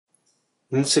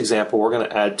In this example, we're going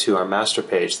to add to our master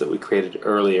page that we created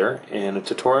earlier in a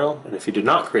tutorial. And if you did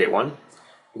not create one,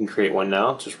 you can create one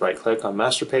now. Just right-click on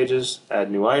Master Pages, Add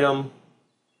New Item,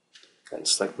 and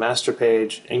select Master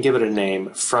Page, and give it a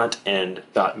name,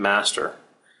 frontend.master.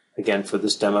 Again, for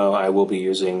this demo, I will be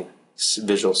using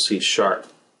Visual C#.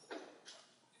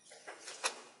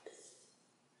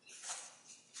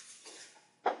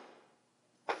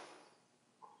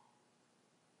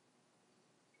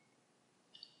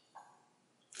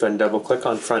 Go ahead and double-click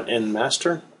on Front End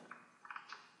Master.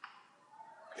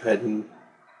 Go ahead and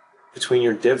between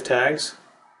your div tags,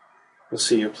 you'll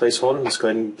see your placeholder. Let's go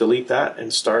ahead and delete that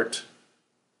and start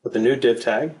with a new div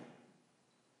tag.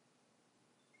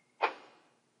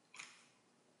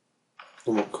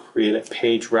 And we'll create a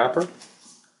page wrapper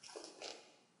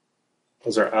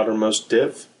as our outermost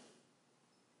div.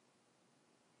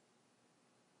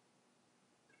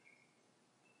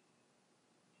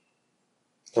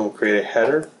 Then we'll create a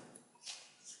header.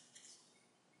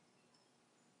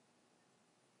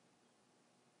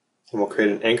 And we'll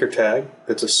create an anchor tag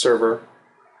that's a server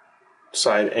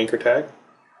side anchor tag.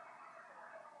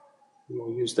 And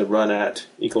we'll use the run at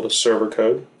equal to server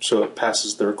code so it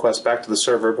passes the request back to the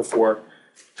server before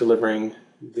delivering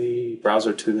the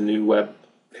browser to the new web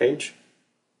page.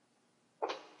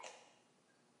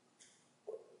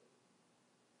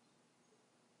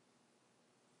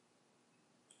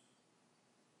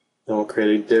 Then we'll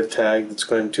create a div tag that's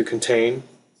going to contain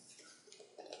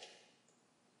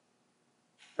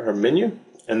our menu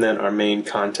and then our main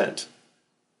content.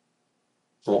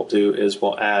 What we'll do is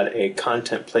we'll add a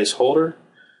content placeholder.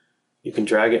 You can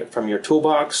drag it from your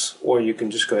toolbox, or you can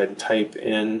just go ahead and type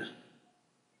in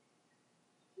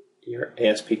your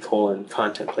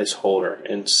ASP:content placeholder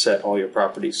and set all your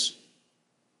properties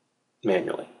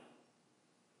manually.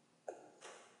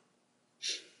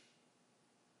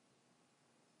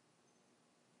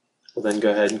 We'll then go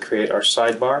ahead and create our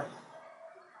sidebar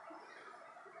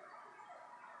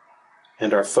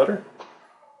and our footer.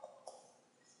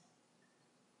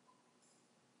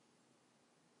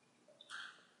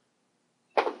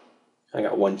 I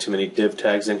got one too many div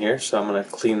tags in here, so I'm going to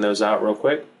clean those out real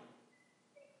quick.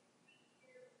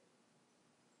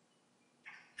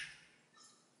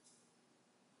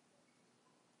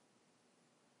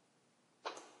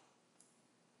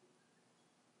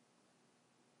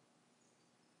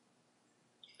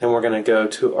 And we're going to go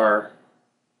to our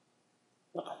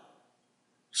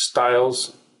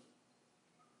styles.css.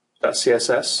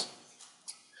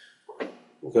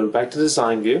 We'll go back to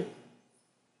design view.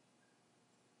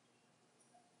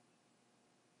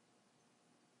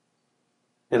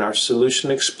 In our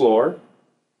Solution Explorer,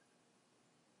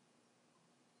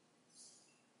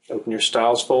 open your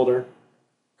styles folder,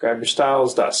 grab your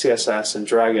styles.css and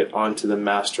drag it onto the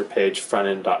master page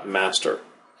frontend.master.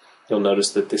 You'll notice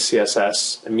that the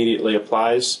CSS immediately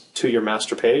applies to your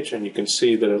master page, and you can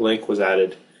see that a link was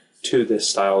added to this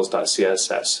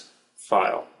styles.css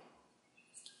file.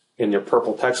 In your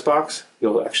purple text box,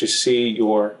 you'll actually see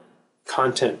your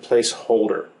content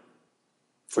placeholder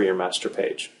for your master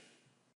page.